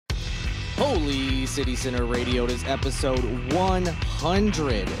Holy City Center Radio. It is episode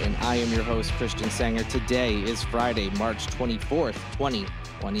 100, and I am your host, Christian Sanger. Today is Friday, March 24th,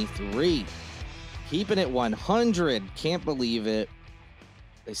 2023. Keeping it 100. Can't believe it.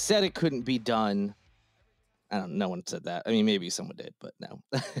 They said it couldn't be done. No one said that. I mean, maybe someone did, but no.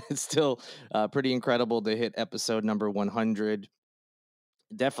 It's still pretty incredible to hit episode number 100.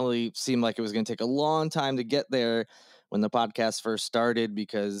 It definitely seemed like it was going to take a long time to get there when the podcast first started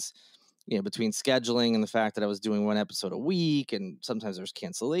because, you know, between scheduling and the fact that I was doing one episode a week and sometimes there's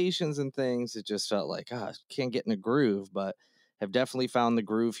cancellations and things, it just felt like, can't get in a groove, but have definitely found the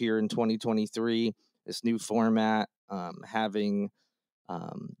groove here in 2023. This new format, having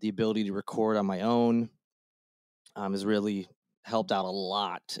the ability to record on my own has really helped out a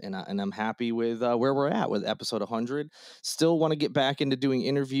lot, and I'm happy with where we're at with episode 100. Still want to get back into doing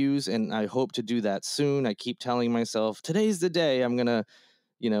interviews, and I hope to do that soon. I keep telling myself, today's the day I'm going to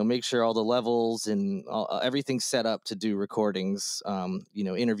make sure all the levels and everything's set up to do recordings,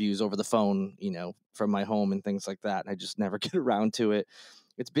 interviews over the phone, from my home and things like that. And I just never get around to it.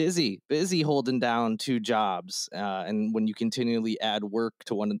 It's busy holding down two jobs. And when you continually add work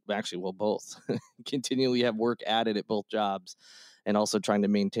to both, continually have work added at both jobs, and also trying to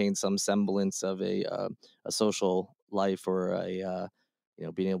maintain some semblance of a social life or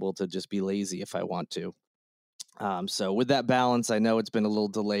being able to just be lazy if I want to. So with that balance, I know it's been a little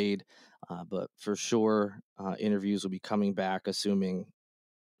delayed, but for sure, interviews will be coming back, assuming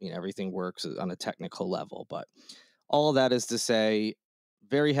everything works on a technical level. But all of that is to say,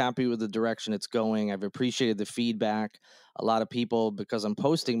 very happy with the direction it's going. I've appreciated the feedback. A lot of people, because I'm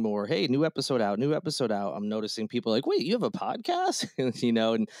posting more, hey, new episode out. I'm noticing people like, wait, you have a podcast?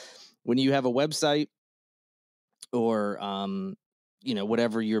 And when you have a website or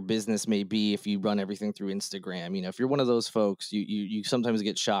whatever your business may be, if you run everything through Instagram, if you're one of those folks, you sometimes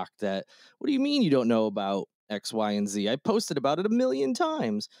get shocked that, what do you mean you don't know about X, Y, and Z? I posted about it 1,000,000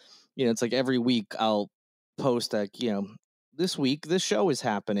 times. It's like every week I'll post like, this week this show is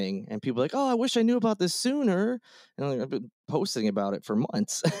happening, and people are like, oh, I wish I knew about this sooner. And I'm like, I've been posting about it for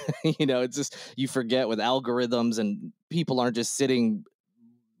months. It's just, you forget with algorithms, and people aren't just sitting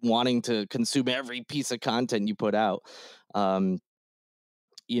wanting to consume every piece of content you put out. So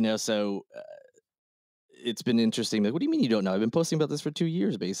it's been interesting. Like, what do you mean you don't know? I've been posting about this for 2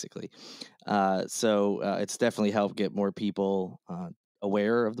 years, basically. So it's definitely helped get more people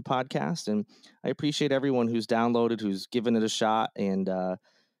aware of the podcast. And I appreciate everyone who's downloaded, who's given it a shot, and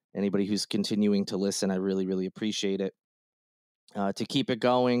anybody who's continuing to listen. I really, really appreciate it. To keep it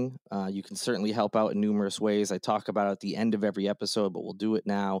going, you can certainly help out in numerous ways. I talk about it at the end of every episode, but we'll do it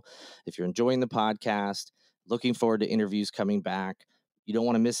now. If you're enjoying the podcast, looking forward to interviews coming back, you don't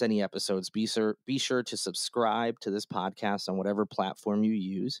want to miss any episodes, be sure to subscribe to this podcast on whatever platform you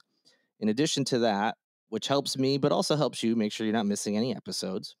use. In addition to that, which helps me, but also helps you make sure you're not missing any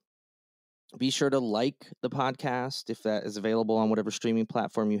episodes, be sure to like the podcast if that is available on whatever streaming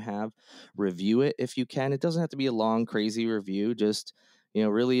platform you have. Review it if you can. It doesn't have to be a long, crazy review. Just,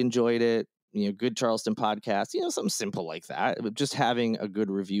 really enjoyed it. Good Charleston podcast, something simple like that. But just having a good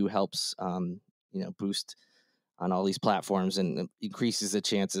review helps, boost on all these platforms and increases the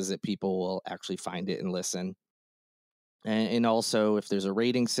chances that people will actually find it and listen. And also, if there's a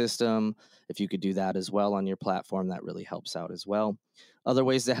rating system, if you could do that as well on your platform, that really helps out as well. Other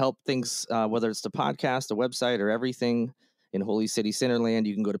ways to help things, whether it's the podcast, the website, or everything in Holy City Center land,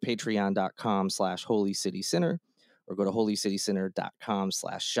 you can go to patreon.com/Holy City Center or go to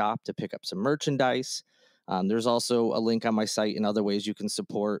holycitycenter.com/shop to pick up some merchandise. There's also a link on my site and other ways you can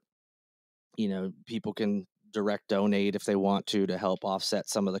support. People can direct donate if they want to help offset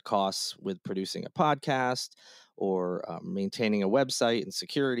some of the costs with producing a podcast or maintaining a website and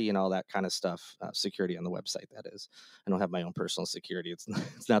security and all that kind of stuff. Security on the website, that is. I don't have my own personal security. It's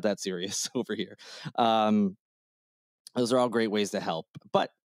not that serious over here. Those are all great ways to help.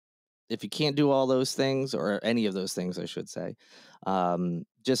 But if you can't do all those things, or any of those things, I should say,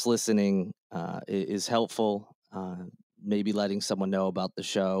 just listening is helpful. Maybe letting someone know about the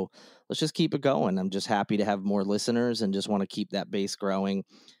show. Let's just keep it going. I'm just happy to have more listeners and just want to keep that base growing,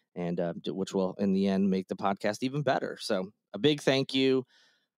 and which will in the end make the podcast even better. So a big thank you.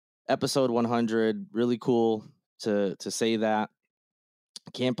 Episode 100, really cool to say that.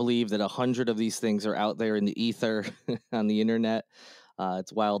 I can't believe that 100 of these things are out there in the ether on the internet.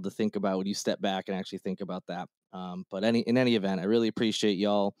 It's wild to think about when you step back and actually think about that. But in any event, I really appreciate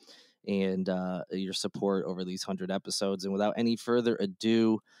y'all and your support over these 100 episodes. And without any further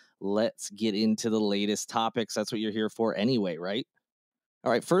ado, let's get into the latest topics. That's what you're here for anyway, right?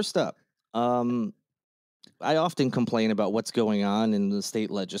 All right, first up, I often complain about what's going on in the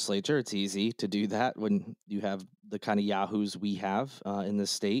state legislature. It's easy to do that when you have the kind of yahoos we have in the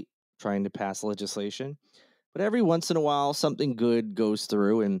state trying to pass legislation. But every once in a while, something good goes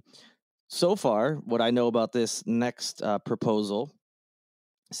through. And so far, what I know about this next proposal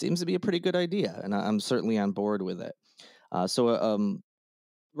seems to be a pretty good idea, and I'm certainly on board with it. So,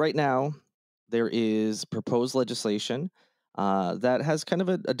 right now, there is proposed legislation that has kind of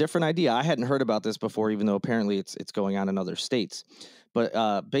a different idea. I hadn't heard about this before, even though apparently it's going on in other states.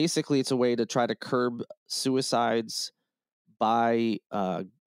 But basically, it's a way to try to curb suicides by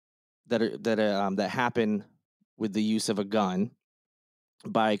that happen with the use of a gun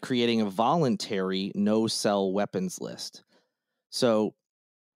by creating a voluntary no sell weapons list. So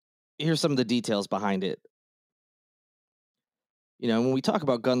here's some of the details behind it. When we talk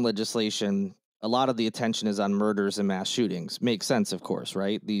about gun legislation, a lot of the attention is on murders and mass shootings. Makes sense, of course,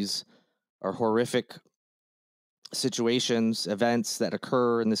 right? These are horrific situations, events that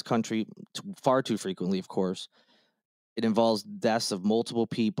occur in this country far too frequently, of course. It involves deaths of multiple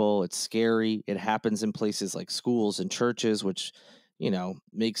people. It's scary. It happens in places like schools and churches, which,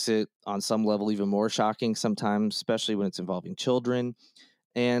 makes it on some level even more shocking sometimes, especially when it's involving children.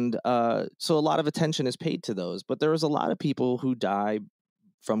 And so a lot of attention is paid to those. But there is a lot of people who die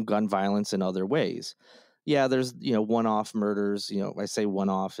from gun violence in other ways. Yeah, there's, one-off murders. I say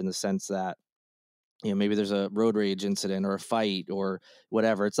one-off in the sense that, maybe there's a road rage incident or a fight or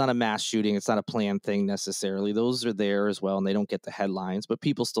whatever. It's not a mass shooting. It's not a planned thing necessarily. Those are there as well, and they don't get the headlines, but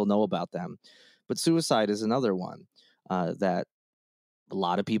people still know about them. But suicide is another one that a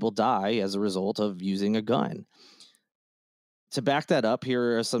lot of people die as a result of using a gun. To back that up,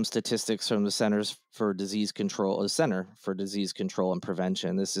 here are some statistics from the Centers for Disease Control, the Center for Disease Control and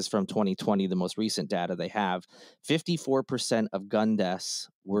Prevention. This is from 2020, the most recent data they have. 54% of gun deaths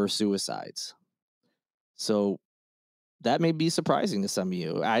were suicides. So that may be surprising to some of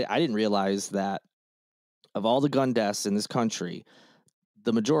you. I didn't realize that of all the gun deaths in this country,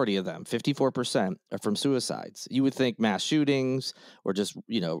 the majority of them, 54%, are from suicides. You would think mass shootings or just,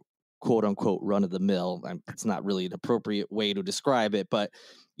 quote unquote, run of the mill. It's not really an appropriate way to describe it, but,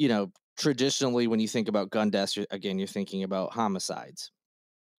 traditionally, when you think about gun deaths, you're thinking about homicides.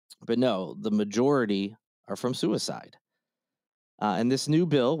 But no, the majority are from suicide. And this new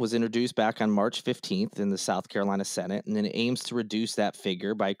bill was introduced back on March 15th in the South Carolina Senate, and then it aims to reduce that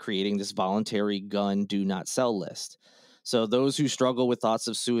figure by creating this voluntary gun do not sell list. So those who struggle with thoughts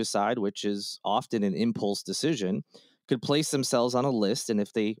of suicide, which is often an impulse decision, could place themselves on a list, and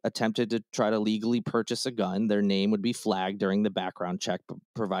if they attempted to try to legally purchase a gun, their name would be flagged during the background check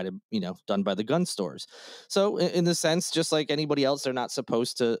provided, done by the gun stores. So in the sense, just like anybody else, they're not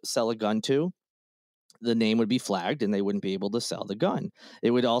supposed to sell a gun to, the name would be flagged and they wouldn't be able to sell the gun.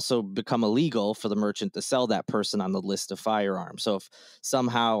 It would also become illegal for the merchant to sell that person on the list of firearms. So if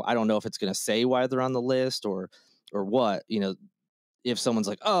somehow, I don't know if it's going to say why they're on the list or what, if someone's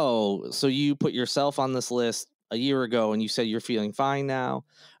like, oh, so you put yourself on this list a year ago and you said you're feeling fine now.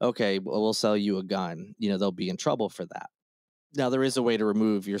 Okay, well, we'll sell you a gun. They'll be in trouble for that. Now, there is a way to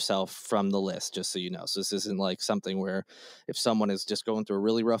remove yourself from the list, just so you know. So this isn't like something where if someone is just going through a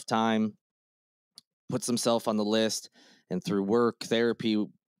really rough time, puts themselves on the list, and through work, therapy,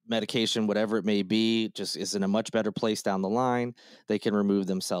 medication, whatever it may be, just is in a much better place down the line, they can remove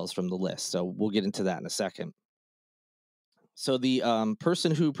themselves from the list. So we'll get into that in a second. So the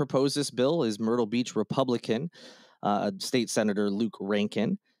person who proposed this bill is Myrtle Beach Republican, State Senator Luke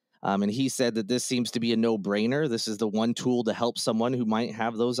Rankin. And he said that this seems to be a no-brainer. This is the one tool to help someone who might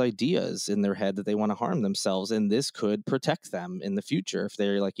have those ideas in their head that they want to harm themselves. And this could protect them in the future if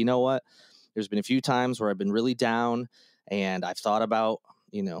they're like, you know what? There's been a few times where I've been really down and I've thought about,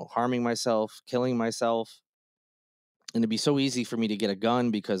 harming myself, killing myself. And it'd be so easy for me to get a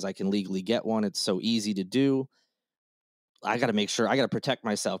gun because I can legally get one. It's so easy to do. I got to make sure I got to protect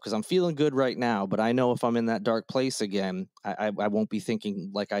myself because I'm feeling good right now. But I know if I'm in that dark place again, I won't be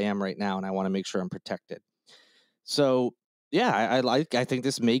thinking like I am right now. And I want to make sure I'm protected. So, yeah, I think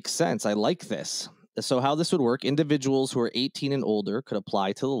this makes sense. I like this. So how this would work, individuals who are 18 and older could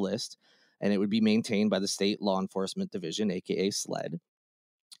apply to the list, and it would be maintained by the State Law Enforcement Division, aka SLED.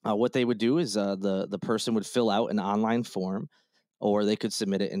 What they would do is the person would fill out an online form, or they could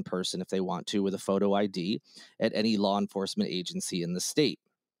submit it in person if they want to with a photo ID at any law enforcement agency in the state.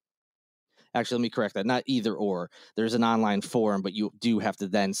 Actually, let me correct that. Not either or. There's an online form, but you do have to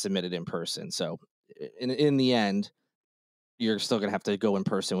then submit it in person. So in the end, you're still going to have to go in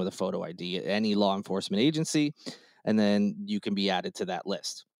person with a photo ID at any law enforcement agency, and then you can be added to that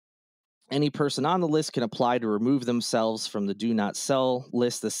list. Any person on the list can apply to remove themselves from the do not sell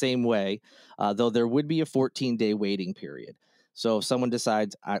list the same way, though there would be a 14-day waiting period. So if someone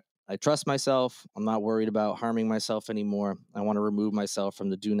decides, I trust myself, I'm not worried about harming myself anymore, I want to remove myself from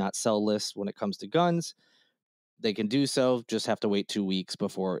the do not sell list when it comes to guns, they can do so, just have to wait 2 weeks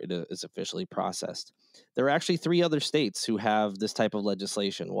before it is officially processed. There are actually 3 other states who have this type of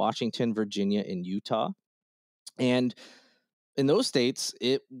legislation: Washington, Virginia, and Utah. And in those states,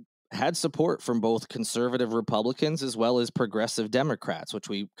 it had support from both conservative Republicans as well as progressive Democrats, which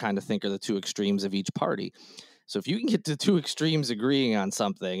we kind of think are the 2 extremes of each party. So if you can get the 2 extremes agreeing on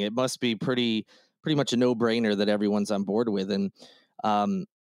something, it must be pretty much a no-brainer that everyone's on board with. And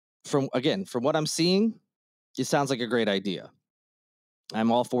from what I'm seeing, it sounds like a great idea.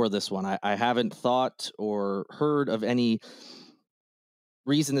 I'm all for this one. I haven't thought or heard of any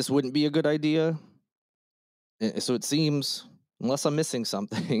reason this wouldn't be a good idea. So it seems, unless I'm missing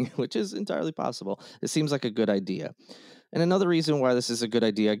something, which is entirely possible, it seems like a good idea. And another reason why this is a good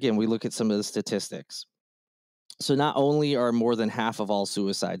idea, again, we look at some of the statistics. So not only are more than half of all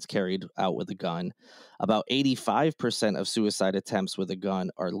suicides carried out with a gun, about 85% of suicide attempts with a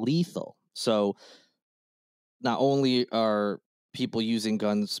gun are lethal. So not only are people using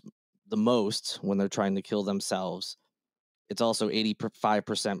guns the most when they're trying to kill themselves, it's also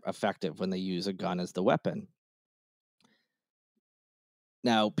 85% effective when they use a gun as the weapon.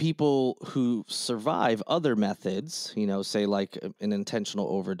 Now, people who survive other methods, say like an intentional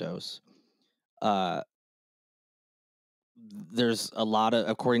overdose, there's a lot of,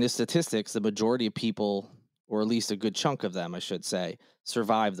 according to statistics, the majority of people, or at least a good chunk of them, I should say,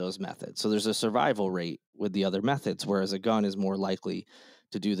 survive those methods. So there's a survival rate with the other methods, whereas a gun is more likely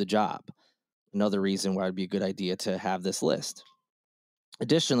to do the job. Another reason why it'd be a good idea to have this list.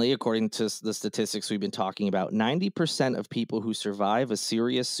 Additionally, according to the statistics we've been talking about, 90% of people who survive a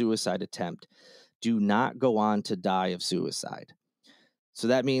serious suicide attempt do not go on to die of suicide. So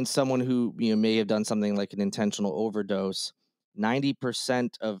that means someone who may have done something like an intentional overdose,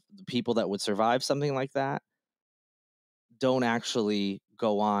 90% of the people that would survive something like that don't actually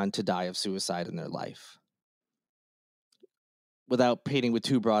go on to die of suicide in their life. Without painting with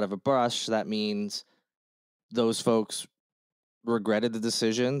too broad of a brush, that means those folks regretted the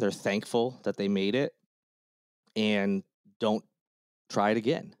decision. They're thankful that they made it and don't try it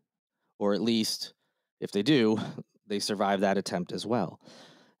again. Or at least if they do, they survive that attempt as well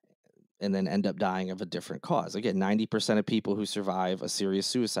and then end up dying of a different cause. Again, 90% of people who survive a serious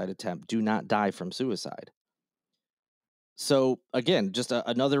suicide attempt do not die from suicide. So again, just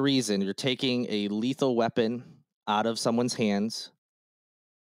another reason you're taking a lethal weapon out of someone's hands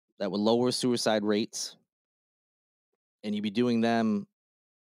that would lower suicide rates, and you'd be doing them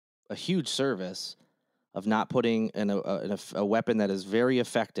a huge service of not putting in a weapon that is very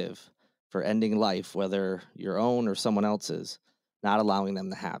effective for ending life, whether your own or someone else's, not allowing them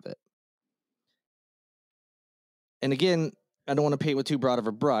to have it. And again, I don't want to paint with too broad of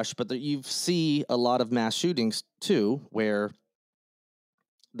a brush, but you see a lot of mass shootings too, where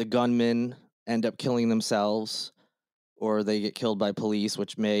the gunmen end up killing themselves or they get killed by police,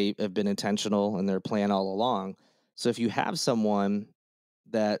 which may have been intentional in their plan all along. So if you have someone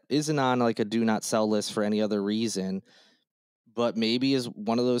that isn't on like a do not sell list for any other reason, but maybe is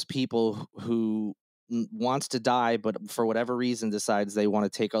one of those people who wants to die, but for whatever reason decides they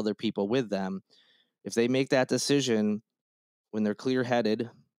want to take other people with them, if they make that decision when they're clear-headed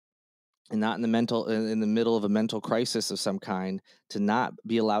and not in the middle of a mental crisis of some kind, to not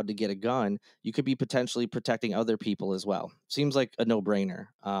be allowed to get a gun, you could be potentially protecting other people as well. Seems like a no-brainer.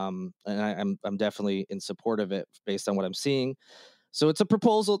 And I'm definitely in support of it based on what I'm seeing. So it's a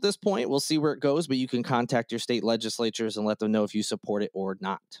proposal at this point. We'll see where it goes, but you can contact your state legislatures and let them know if you support it or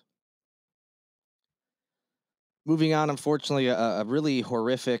not. Moving on, unfortunately, a really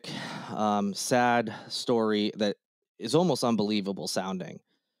horrific, sad story that is almost unbelievable sounding.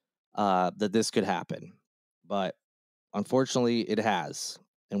 That this could happen, but unfortunately it has,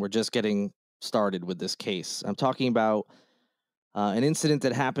 and we're just getting started with this case. I'm talking about an incident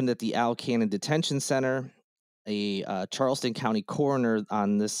that happened at the Al Cannon Detention Center. A Charleston County coroner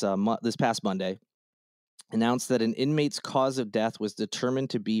on this past Monday announced that an inmate's cause of death was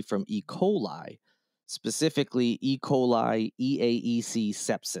determined to be from E. Coli, specifically E. coli EAEC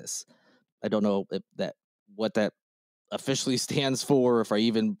sepsis. I don't know what that officially stands for, if I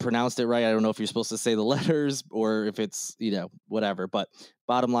even pronounced it right. I don't know if you're supposed to say the letters or if it's, whatever. But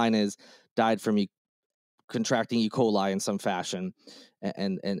bottom line is, died from contracting E. coli in some fashion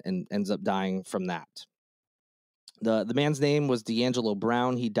and ends up dying from that. The man's name was D'Angelo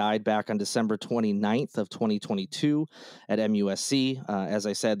Brown. He died back on December 29th of 2022 at MUSC. As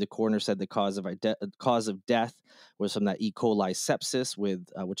I said, the coroner said the cause of death was from that E. coli sepsis,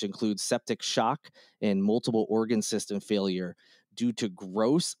 which includes septic shock and multiple organ system failure due to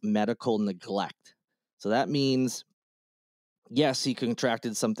gross medical neglect. So that means, yes, he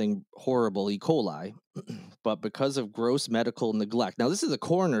contracted something horrible, E. coli, but because of gross medical neglect. Now, this is the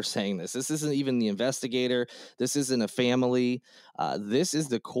coroner saying this. This isn't even the investigator. This isn't a family. This is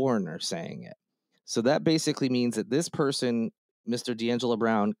the coroner saying it. So that basically means that this person, Mr. D'Angelo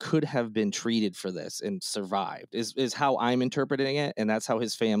Brown, could have been treated for this and survived, is how I'm interpreting it. And that's how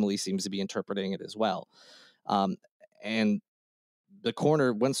his family seems to be interpreting it as well. And the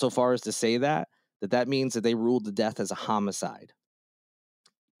coroner went so far as to say that means that they ruled the death as a homicide.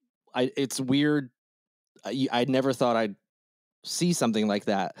 It's weird. I never thought I'd see something like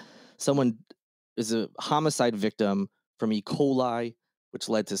that. Someone is a homicide victim from E. coli, which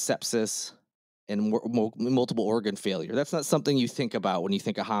led to sepsis and multiple organ failure. That's not something you think about when you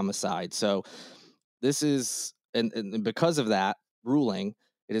think of homicide. So this is, and because of that ruling,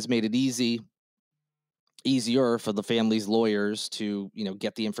 it has made it easier for the family's lawyers to,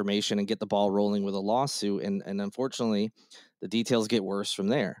 get the information and get the ball rolling with a lawsuit. And unfortunately, the details get worse from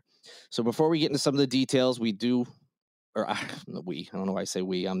there. So before we get into some of the details, I don't know why I say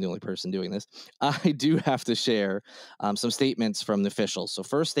we, I'm the only person doing this. I do have to share some statements from the officials. So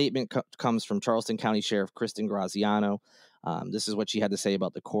first statement comes from Charleston County Sheriff Kristen Graziano. This is what she had to say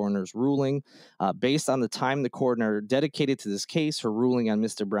about the coroner's ruling. Based on the time the coroner dedicated to this case, her ruling on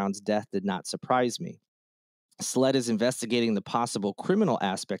Mr. Brown's death did not surprise me. SLED is investigating the possible criminal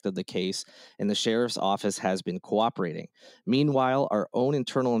aspect of the case, and the sheriff's office has been cooperating. Meanwhile, our own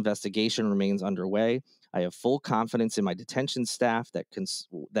internal investigation remains underway. I have full confidence in my detention staff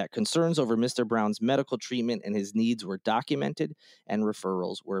that concerns over Mr. Brown's medical treatment and his needs were documented and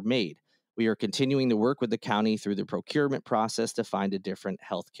referrals were made. We are continuing to work with the county through the procurement process to find a different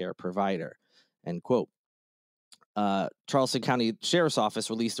healthcare provider. End quote. Charleston County Sheriff's Office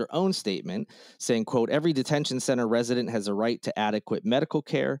released their own statement saying, quote, every detention center resident has a right to adequate medical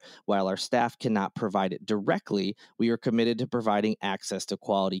care. While our staff cannot provide it directly, we are committed to providing access to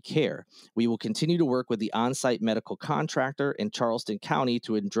quality care. We will continue to work with the on-site medical contractor in Charleston County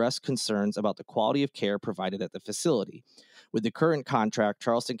to address concerns about the quality of care provided at the facility. With the current contract,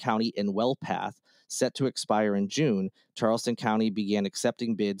 Charleston County and WellPath, set to expire in June, Charleston County began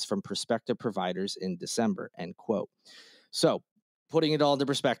accepting bids from prospective providers in December, end quote. So, putting it all into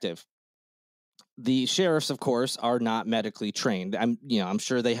perspective, the sheriffs, of course, are not medically trained. I'm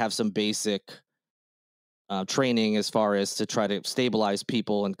sure they have some basic training as far as to try to stabilize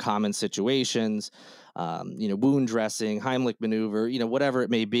people in common situations, wound dressing, Heimlich maneuver, whatever it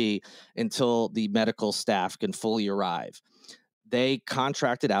may be, until the medical staff can fully arrive. They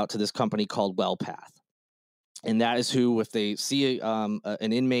contracted out to this company called WellPath. And that is who, if they see an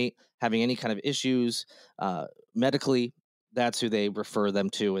inmate having any kind of issues medically, that's who they refer them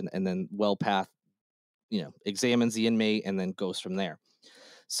to. And then WellPath, examines the inmate and then goes from there.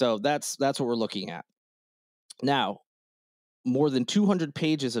 So that's what we're looking at. Now, more than 200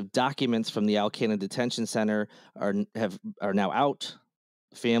 pages of documents from the Alcanna Detention Center are now out.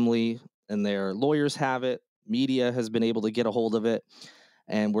 Family and their lawyers have it. Media has been able to get a hold of it,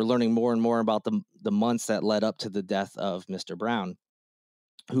 and we're learning more and more about the months that led up to the death of Mr. Brown,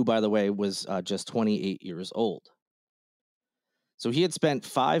 who, by the way, was just 28 years old. So he had spent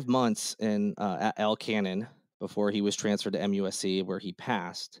 5 months at Alcanna before he was transferred to MUSC, where he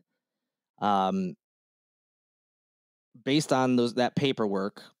passed. Based on that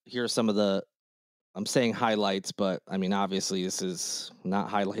paperwork, here are some of the, I'm saying highlights, but I mean, obviously this is not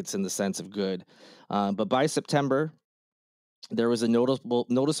highlights in the sense of good. But by September, there was a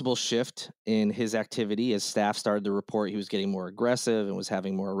noticeable shift in his activity as staff started to report he was getting more aggressive and was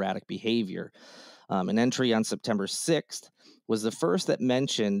having more erratic behavior. An entry on September 6th was the first that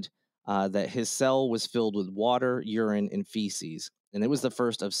mentioned that his cell was filled with water, urine, and feces. And it was the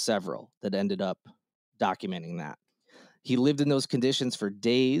first of several that ended up documenting that. He lived in those conditions for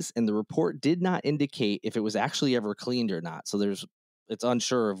days, and the report did not indicate if it was actually ever cleaned or not. So it's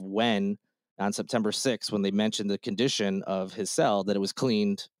unsure of when, on September 6th, when they mentioned the condition of his cell, that it was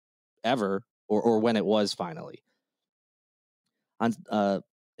cleaned ever, or when it was finally. On a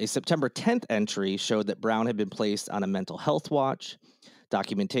September 10th entry showed that Brown had been placed on a mental health watch.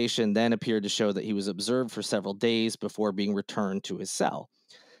 Documentation then appeared to show that he was observed for several days before being returned to his cell.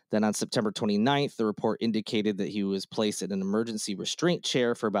 Then on September 29th, the report indicated that he was placed in an emergency restraint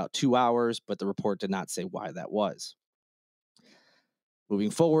chair for about 2 hours, but the report did not say why that was. Moving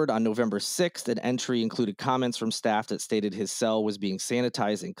forward, on November 6th, an entry included comments from staff that stated his cell was being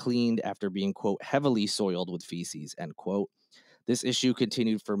sanitized and cleaned after being, quote, heavily soiled with feces, end quote. This issue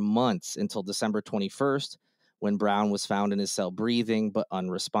continued for months until December 21st, when Brown was found in his cell breathing but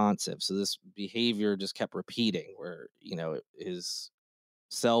unresponsive. So this behavior just kept repeating where, his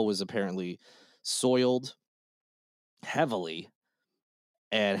cell was apparently soiled heavily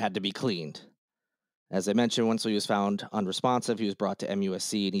and had to be cleaned. As I mentioned, once he was found unresponsive, he was brought to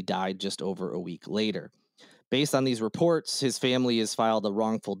MUSC and he died just over a week later. Based on these reports, his family has filed a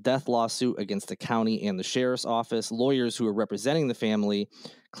wrongful death lawsuit against the county and the sheriff's office. Lawyers who are representing the family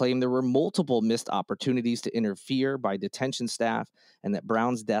claim there were multiple missed opportunities to interfere by detention staff and that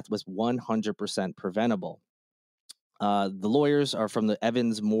Brown's death was 100% preventable. The lawyers are from the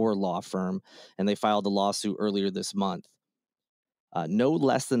Evans Moore law firm, and they filed a lawsuit earlier this month. No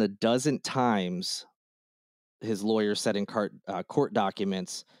less than a dozen times, his lawyer said in court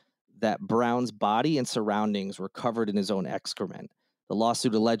documents that Brown's body and surroundings were covered in his own excrement. The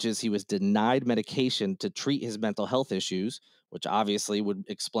lawsuit alleges he was denied medication to treat his mental health issues, which obviously would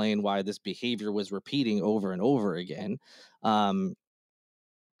explain why this behavior was repeating over and over again. And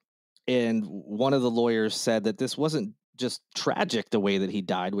one of the lawyers said that this wasn't just tragic the way that he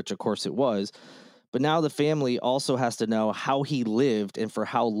died, which of course it was, but now the family also has to know how he lived and for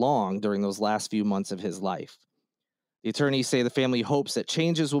how long during those last few months of his life. The attorneys say the family hopes that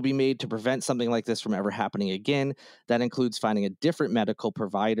changes will be made to prevent something like this from ever happening again. That includes finding a different medical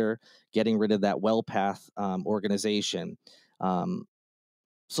provider, getting rid of that WellPath organization. So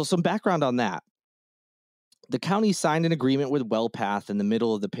some background on that. The county signed an agreement with WellPath in the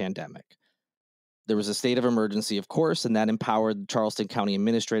middle of the pandemic. There was a state of emergency, of course, and that empowered Charleston County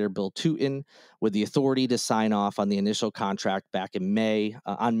Administrator Bill Tootin with the authority to sign off on the initial contract back in May,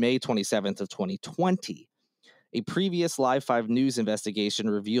 on May 27th of 2020. A previous Live 5 News investigation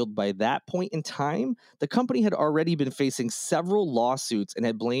revealed by that point in time, the company had already been facing several lawsuits and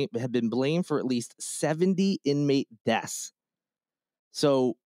had been blamed for at least 70 inmate deaths.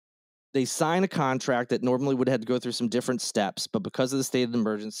 So they signed a contract that normally would have to go through some different steps, but because of the state of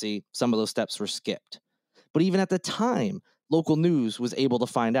emergency, some of those steps were skipped. But even at the time, local news was able to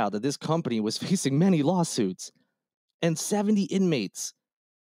find out that this company was facing many lawsuits, and 70 inmates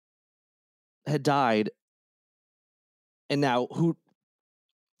had died. And now,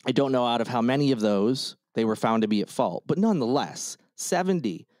 I don't know out of how many of those they were found to be at fault, but nonetheless,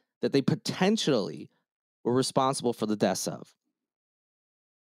 70 that they potentially were responsible for the deaths of.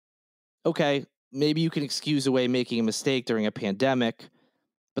 Okay, maybe you can excuse away making a mistake during a pandemic,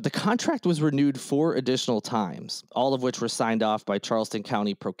 but the contract was renewed 4 additional times, all of which were signed off by Charleston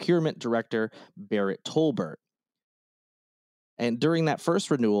County Procurement Director Barrett Tolbert. And during that first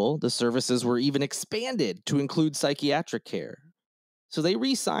renewal, the services were even expanded to include psychiatric care. So they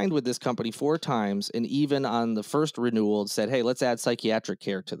re-signed with this company 4 times, and even on the first renewal said, hey, let's add psychiatric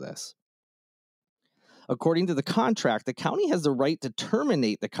care to this. According to the contract, the county has the right to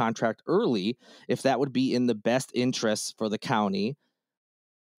terminate the contract early if that would be in the best interests for the county,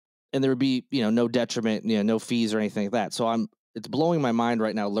 and there would be, no detriment, no fees or anything like that. So it's blowing my mind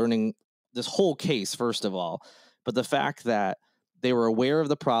right now learning this whole case, first of all, but the fact that they were aware of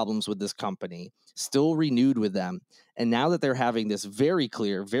the problems with this company, still renewed with them, and now that they're having this very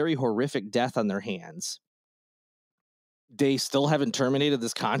clear, very horrific death on their hands, they still haven't terminated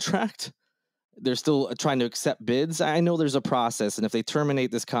this contract. They're still trying to accept bids. I know there's a process, and if they terminate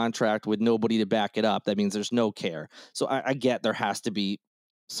this contract with nobody to back it up, that means there's no care. So I get there has to be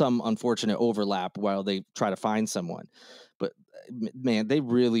some unfortunate overlap while they try to find someone. But man, they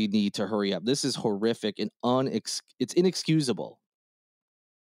really need to hurry up. This is horrific and it's inexcusable.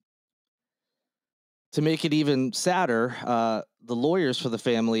 To make it even sadder, the lawyers for the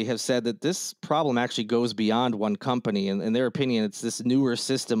family have said that this problem actually goes beyond one company. And in their opinion, it's this newer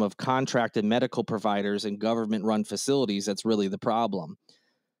system of contracted medical providers and government-run facilities that's really the problem.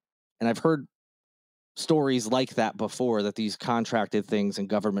 And I've heard stories like that before, that these contracted things and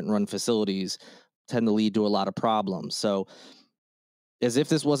government-run facilities tend to lead to a lot of problems. So as if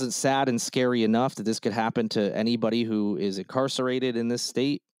this wasn't sad and scary enough that this could happen to anybody who is incarcerated in this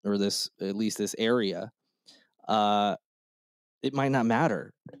state, or at least this area, it might not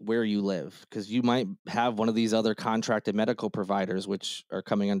matter where you live, because you might have one of these other contracted medical providers which are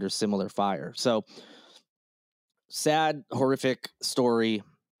coming under similar fire. So sad, horrific story.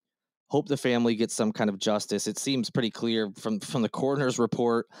 Hope the family gets some kind of justice. It seems pretty clear from the coroner's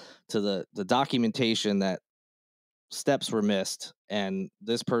report to the documentation that steps were missed, and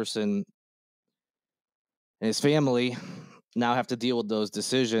this person and his family now have to deal with those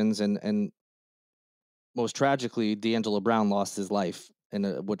decisions, and most tragically, D'Angelo Brown lost his life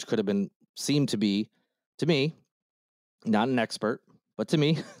and which could have seemed to be, to me, not an expert, but to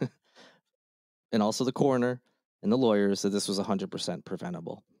me, and also the coroner and the lawyers, that this was 100%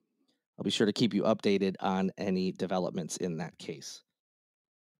 preventable. I'll be sure to keep you updated on any developments in that case.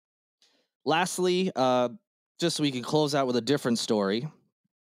 Lastly, just so we can close out with a different story,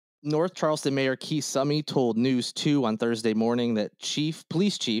 North Charleston Mayor Keith Summy told News 2 on Thursday morning that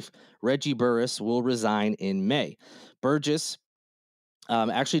Police Chief Reggie Burgess will resign in May. Burgess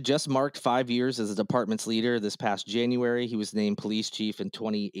actually just marked 5 years as the department's leader this past January. He was named police chief in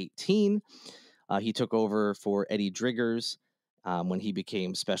 2018. He took over for Eddie Driggers when he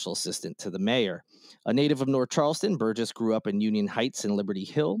became special assistant to the mayor. A native of North Charleston, Burgess grew up in Union Heights and Liberty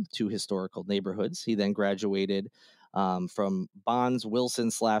Hill, two historical neighborhoods. He then graduated from Bonds Wilson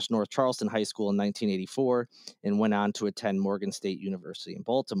 / North Charleston High School in 1984 and went on to attend Morgan State University in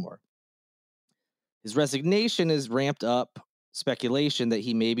Baltimore. His resignation has ramped up speculation that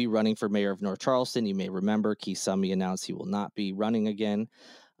he may be running for mayor of North Charleston. You may remember Keith Summy announced he will not be running again,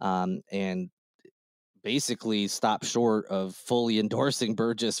 and basically stopped short of fully endorsing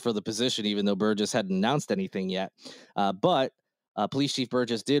Burgess for the position, even though Burgess hadn't announced anything yet. But Police Chief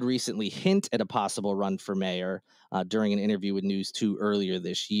Burgess did recently hint at a possible run for mayor during an interview with News 2 earlier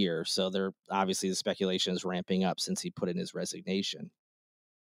this year. So obviously the speculation is ramping up since he put in his resignation.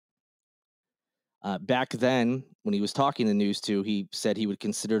 Back then, when he was talking to News 2, he said he would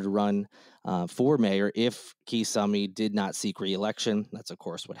consider to run for mayor if Keith Summy did not seek re-election. That's, of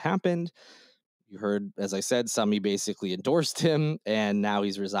course, what happened. You heard, as I said, Summy basically endorsed him, and now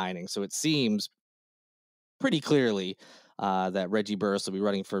he's resigning. So it seems pretty clearly that Reggie Burgess will be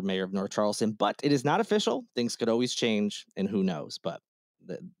running for mayor of North Charleston, but it is not official. Things could always change, and who knows? But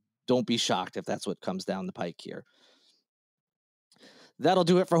don't be shocked if that's what comes down the pike here. That'll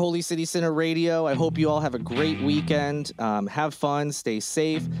do it for Holy City Center Radio. I hope you all have a great weekend. Have fun. Stay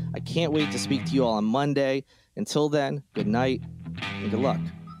safe. I can't wait to speak to you all on Monday. Until then, good night and good luck.